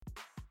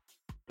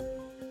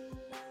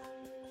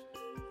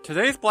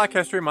Today's Black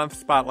History Month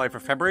spotlight for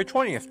February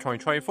 20th,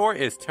 2024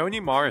 is Toni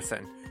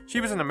Morrison.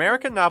 She was an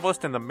American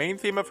novelist and the main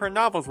theme of her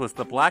novels was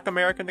the Black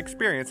American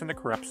experience in a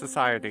corrupt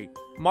society.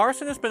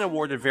 Morrison has been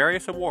awarded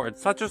various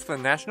awards such as the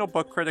National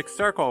Book Critics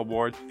Circle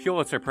Award,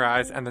 Pulitzer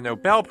Prize, and the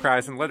Nobel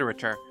Prize in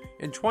Literature.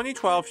 In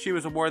 2012, she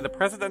was awarded the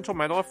Presidential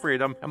Medal of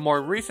Freedom, and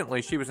more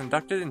recently, she was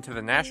inducted into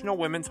the National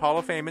Women's Hall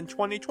of Fame in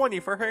 2020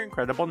 for her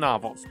incredible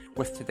novels.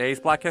 With today's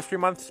Black History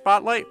Month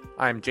spotlight,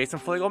 I'm Jason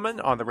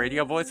Fliegelman on the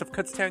radio voice of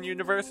Kutztown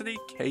University,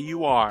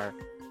 KUR.